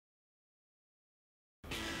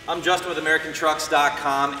I'm Justin with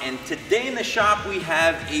AmericanTrucks.com, and today in the shop we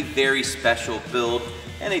have a very special build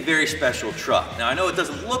and a very special truck. Now I know it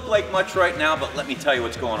doesn't look like much right now, but let me tell you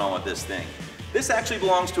what's going on with this thing. This actually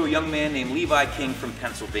belongs to a young man named Levi King from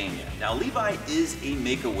Pennsylvania. Now Levi is a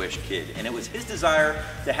Make-A-Wish kid, and it was his desire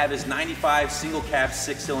to have his 95 single cab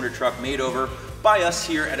 6-cylinder truck made over by us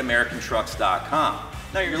here at AmericanTrucks.com.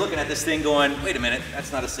 Now you're looking at this thing going, wait a minute,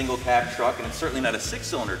 that's not a single cab truck and it's certainly not a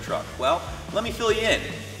 6-cylinder truck. Well, let me fill you in.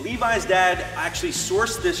 Levi's dad actually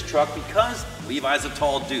sourced this truck because Levi's a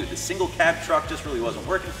tall dude. The single cab truck just really wasn't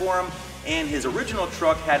working for him, and his original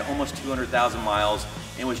truck had almost 200,000 miles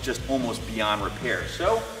and was just almost beyond repair.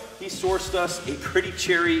 So he sourced us a pretty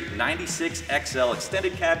cherry 96 XL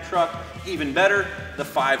extended cab truck. Even better, the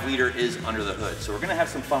 5-liter is under the hood. So we're gonna have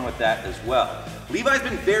some fun with that as well. Levi's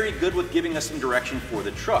been very good with giving us some direction for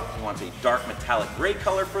the truck. He wants a dark metallic gray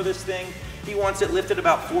color for this thing. He wants it lifted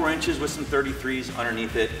about 4 inches with some 33s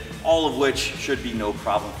underneath it, all of which should be no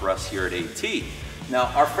problem for us here at AT. Now,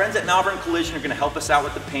 our friends at Malvern Collision are gonna help us out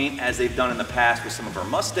with the paint as they've done in the past with some of our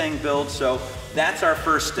Mustang builds, so that's our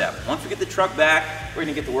first step. Once we get the truck back, we're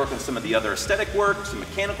gonna get to work on some of the other aesthetic work, some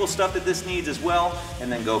mechanical stuff that this needs as well,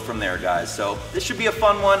 and then go from there, guys. So this should be a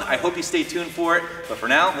fun one. I hope you stay tuned for it, but for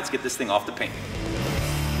now, let's get this thing off the paint.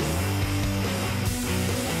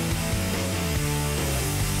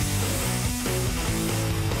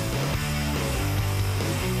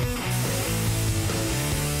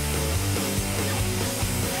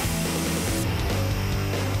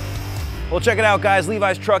 Well, check it out, guys.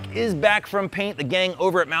 Levi's truck is back from paint. The gang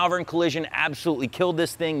over at Malvern Collision absolutely killed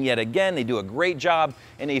this thing yet again. They do a great job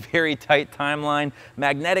in a very tight timeline.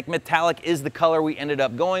 Magnetic metallic is the color we ended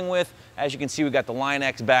up going with. As you can see, we got the Line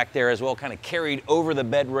X back there as well, kind of carried over the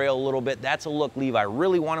bed rail a little bit. That's a look Levi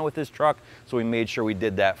really wanted with this truck, so we made sure we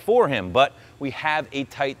did that for him. But we have a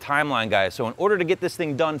tight timeline, guys. So in order to get this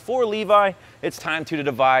thing done for Levi, it's time to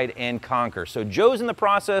divide and conquer. So Joe's in the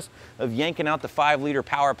process of yanking out the 5-liter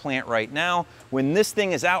power plant right now. When this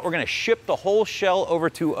thing is out, we're gonna ship the whole shell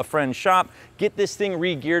over to a friend's shop, get this thing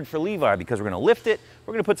re-geared for Levi, because we're gonna lift it,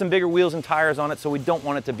 we're gonna put some bigger wheels and tires on it, so we don't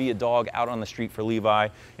want it to be a dog out on the street for Levi,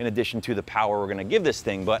 in addition to the power we're gonna give this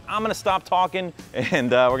thing. But I'm gonna stop talking,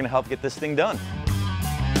 and we're gonna help get this thing done.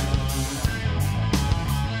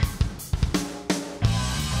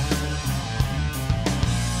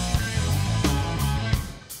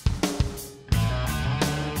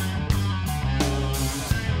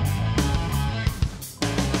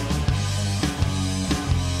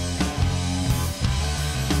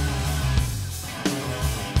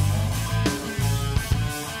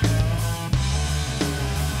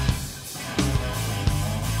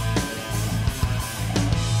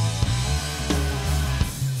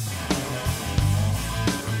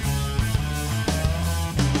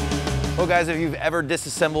 Well guys, if you've ever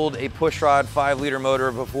disassembled a pushrod 5-liter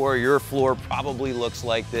motor before, your floor probably looks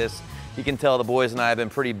like this. You can tell the boys and I have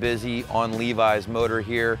been pretty busy on Levi's motor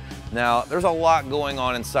here. Now, there's a lot going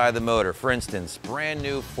on inside the motor. For instance, brand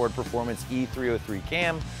new Ford Performance E303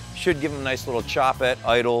 cam should give them a nice little chop at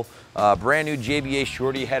idle. Brand new JBA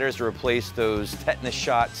shorty headers to replace those tetanus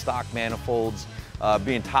shot stock manifolds,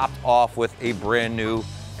 being topped off with a brand new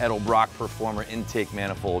Edelbrock Performer intake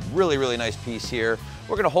manifold. Really, really nice piece here.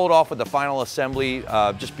 We're gonna hold off with the final assembly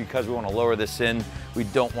just because we wanna lower this in. We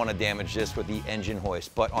don't wanna damage this with the engine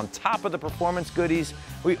hoist. But on top of the performance goodies,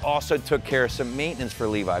 we also took care of some maintenance for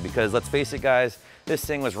Levi, because let's face it, guys, this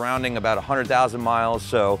thing was rounding about 100,000 miles.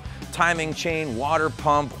 So timing chain, water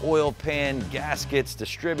pump, oil pan, gaskets,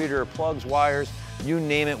 distributor, plugs, wires, you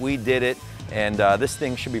name it, we did it. And this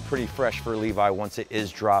thing should be pretty fresh for Levi once it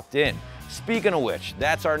is dropped in. Speaking of which,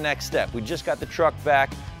 that's our next step. We just got the truck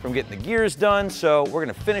back from getting the gears done, so we're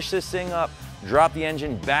gonna finish this thing up, drop the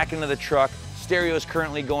engine back into the truck. Stereo is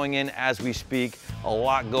currently going in as we speak. A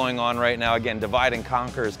lot going on right now. Again, divide and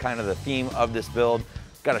conquer is kind of the theme of this build.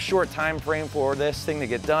 Got a short time frame for this thing to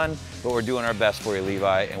get done, but we're doing our best for you,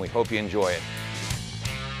 Levi, and we hope you enjoy it.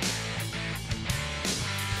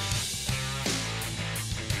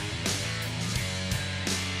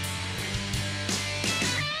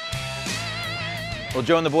 Well,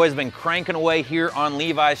 Joe and the boys have been cranking away here on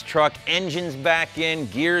Levi's truck. Engine's back in,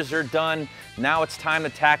 gears are done. Now it's time to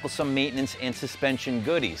tackle some maintenance and suspension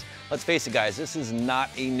goodies. Let's face it, guys, this is not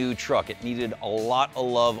a new truck. It needed a lot of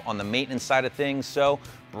love on the maintenance side of things, so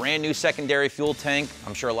brand new secondary fuel tank.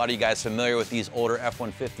 I'm sure a lot of you guys familiar with these older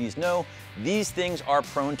F-150s know These things are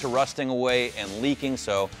prone to rusting away and leaking,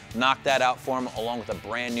 so knock that out for them, along with a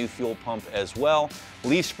brand new fuel pump as well.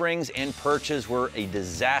 Leaf springs and perches were a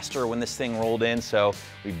disaster when this thing rolled in, so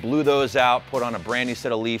we blew those out, put on a brand new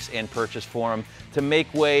set of leaves and perches for them to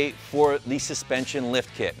make way for the suspension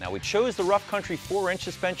lift kit. Now, we chose the Rough Country 4-inch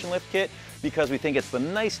suspension lift kit because we think it's the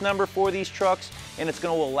nice number for these trucks, and it's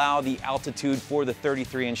going to allow the altitude for the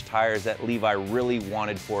 33-inch tires that Levi really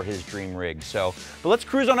wanted for his dream rig. So, but let's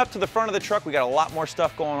cruise on up to the front of the truck. We got a lot more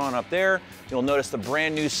stuff going on up there. You'll notice the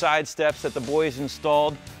brand new side steps that the boys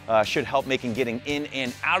installed should help making getting in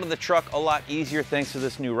and out of the truck a lot easier thanks to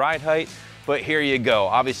this new ride height. But here you go.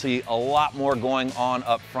 Obviously, a lot more going on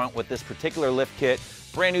up front with this particular lift kit.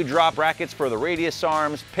 Brand new drop brackets for the radius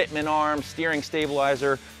arms, pitman arms, steering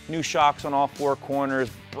stabilizer, new shocks on all 4 corners,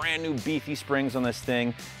 brand new beefy springs on this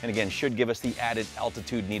thing, and again, should give us the added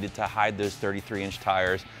altitude needed to hide those 33-inch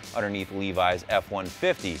tires underneath Levi's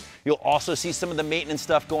F150. You'll also see some of the maintenance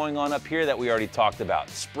stuff going on up here that we already talked about.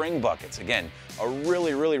 Spring buckets, again, a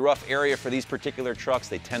really, really rough area for these particular trucks.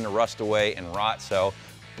 They tend to rust away and rot, so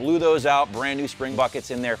blew those out, brand new spring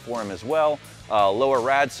buckets in there for them as well. Lower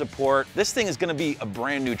rad support. This thing is going to be a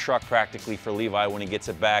brand new truck practically for Levi when he gets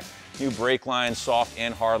it back. New brake lines, soft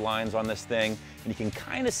and hard lines on this thing. And you can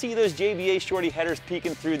kind of see those JBA Shorty headers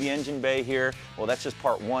peeking through the engine bay here. Well, that's just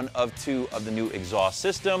part 1 of 2 of the new exhaust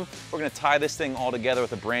system. We're going to tie this thing all together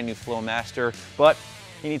with a brand new Flowmaster, but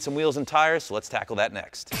you need some wheels and tires, so let's tackle that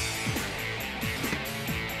next.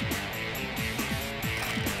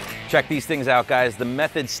 Check these things out, guys. The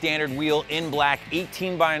Method standard wheel in black,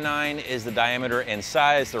 18x9 is the diameter and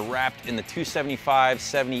size. They're wrapped in the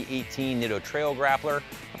 275/70/18 Nitto Trail Grappler,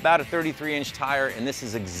 about a 33-inch tire, and this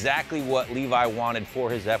is exactly what Levi wanted for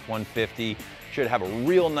his F150. Should have a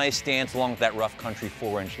real nice stance along with that Rough Country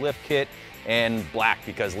 4-inch lift kit, and black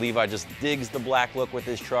because Levi just digs the black look with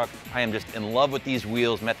his truck. I am just in love with these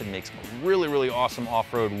wheels. Method makes a really, really awesome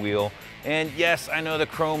off-road wheel. And yes, I know the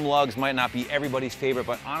chrome lugs might not be everybody's favorite,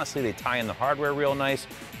 but honestly, they tie in the hardware real nice.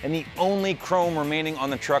 And the only chrome remaining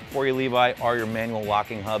on the truck for you, Levi, are your manual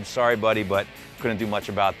locking hubs. Sorry, buddy, but couldn't do much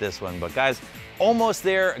about this one. But guys, almost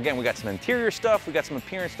there. Again, we got some interior stuff, we got some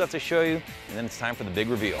appearance stuff to show you, and then it's time for the big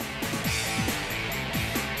reveal.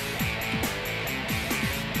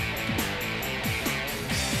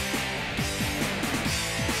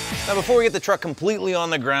 Now, before we get the truck completely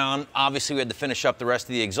on the ground, obviously we had to finish up the rest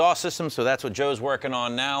of the exhaust system, so that's what Joe's working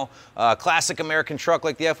on now. Classic American truck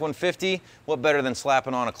like the F-150, what better than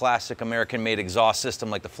slapping on a classic American-made exhaust system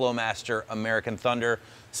like the Flowmaster American Thunder.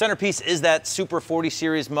 Centerpiece is that Super 40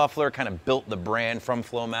 Series muffler, kind of built the brand from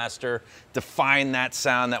Flowmaster, defined that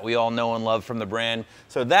sound that we all know and love from the brand.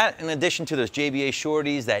 So that, in addition to those JBA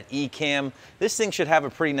Shorties, that E-cam, this thing should have a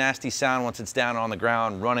pretty nasty sound once it's down on the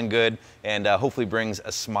ground, running good, and hopefully brings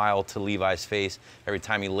a smile to Levi's face every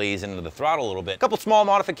time he lays into the throttle a little bit. A couple small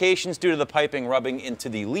modifications due to the piping rubbing into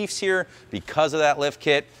the leafs here because of that lift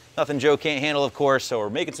kit. Nothing Joe can't handle, of course, so we're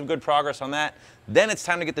making some good progress on that. Then it's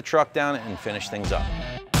time to get the truck down and finish things up.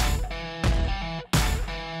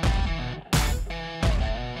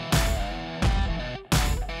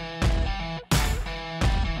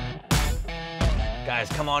 Guys,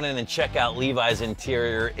 come on in and check out Levi's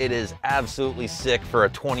interior. It is absolutely sick for a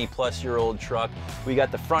 20-plus-year-old truck. We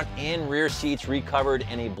got the front and rear seats recovered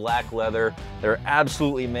in a black leather. They're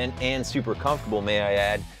absolutely mint and super comfortable, may I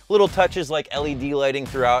add. Little touches like LED lighting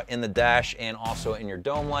throughout in the dash and also in your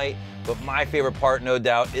dome light. But my favorite part, no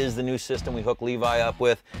doubt, is the new system we hooked Levi up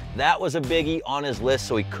with. That was a biggie on his list,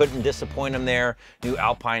 so he couldn't disappoint him there. New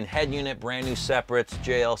Alpine head unit, brand new separates,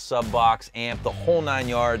 JL sub box, amp, the whole 9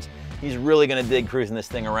 yards. He's really gonna dig cruising this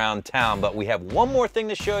thing around town, but we have one more thing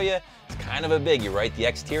to show you. It's kind of a biggie, right? The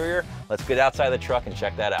exterior. Let's get outside the truck and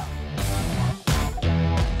check that out.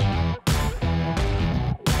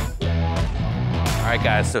 All right,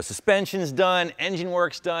 guys, so suspension's done, engine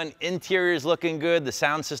work's done, interior's looking good, the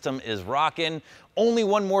sound system is rocking. Only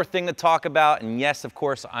one more thing to talk about, and yes, of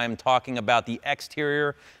course, I'm talking about the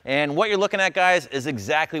exterior. And what you're looking at, guys, is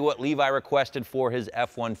exactly what Levi requested for his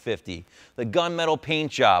F-150. The gunmetal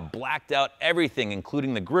paint job, blacked out everything,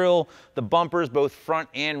 including the grille, the bumpers, both front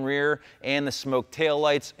and rear, and the smoked tail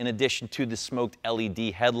lights, in addition to the smoked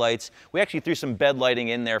LED headlights. We actually threw some bed lighting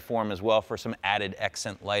in there for him as well for some added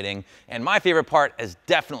accent lighting. And my favorite part is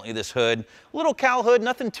definitely this hood. Little cowl hood,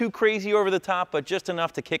 nothing too crazy over the top, but just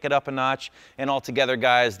enough to kick it up a notch. And altogether,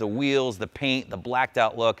 guys, the wheels, the paint, the blacked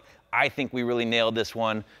out look, I think we really nailed this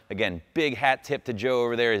one. Again, big hat tip to Joe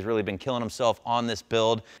over there. He's really been killing himself on this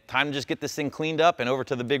build. Time to just get this thing cleaned up and over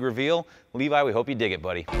to the big reveal. Levi, we hope you dig it,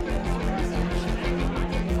 buddy.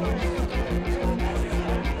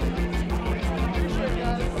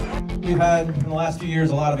 we've had in the last few years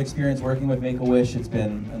a lot of experience working with Make-A-Wish. It's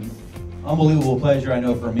been an unbelievable pleasure, I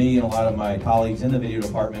know, for me and a lot of my colleagues in the video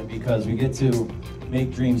department, because we get to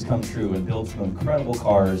make dreams come true and build some incredible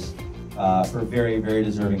cars for very, very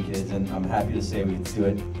deserving kids, and I'm happy to say we get to do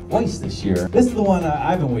it twice this year. This is the one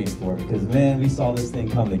I've been waiting for, because man, we saw this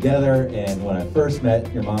thing come together, and when I first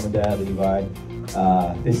met your mom and dad, Levi,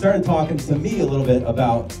 they started talking to me a little bit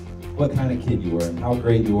about what kind of kid you were and how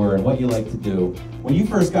great you were and what you like to do. When you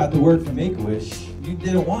first got the word from Make-A-Wish, you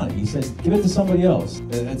didn't want it. You said, give it to somebody else.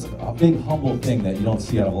 It's a big, humble thing that you don't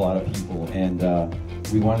see out of a lot of people, and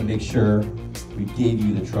we wanted to make sure we gave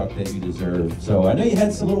you the truck that you deserve. So I know you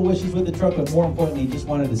had some little wishes with the truck, but more importantly, you just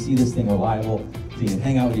wanted to see this thing reliable so you can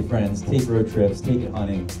hang out with your friends, take road trips, take it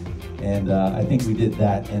hunting. And I think we did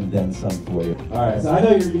that and then some for you. All right, so I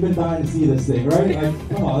know you've been dying to see this thing, right? Like,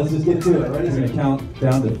 come on, let's just get to it. Ready? We're gonna count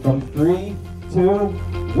down to from 3, 2,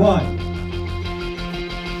 1.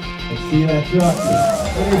 Let's see that truck.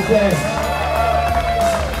 What do you say?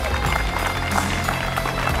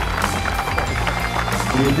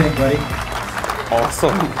 What do you think, buddy?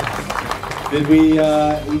 Awesome. Did we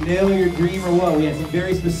nail your dream or what? We had some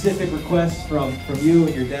very specific requests from you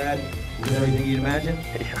and your dad. Is that everything you'd imagine?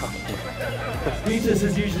 Yeah. Speechless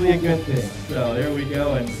is usually a good thing. So there we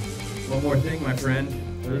go. And one more thing, my friend.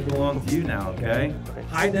 Those belong to you now, okay?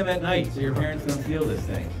 Hide them at night so your parents don't steal this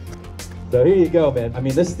thing. So here you go, man. I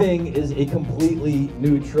mean, this thing is a completely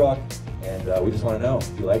new truck, and we just want to know,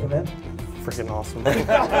 do you like it, man? Freaking awesome.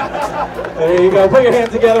 There you go. Put your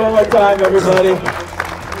hands together one more time, everybody.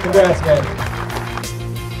 Congrats, man.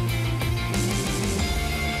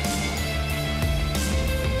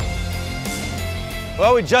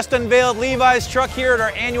 Well, we just unveiled Levi's truck here at our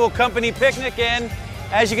annual company picnic, and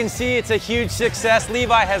as you can see, it's a huge success.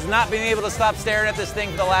 Levi has not been able to stop staring at this thing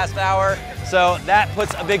for the last hour, so that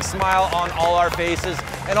puts a big smile on all our faces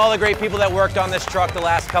and all the great people that worked on this truck the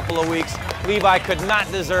last couple of weeks. Levi could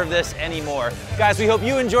not deserve this anymore. Guys, we hope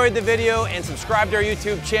you enjoyed the video, and subscribe to our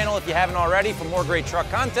YouTube channel if you haven't already for more great truck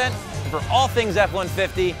content. And for all things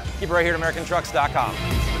F-150, keep it right here at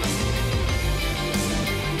AmericanTrucks.com.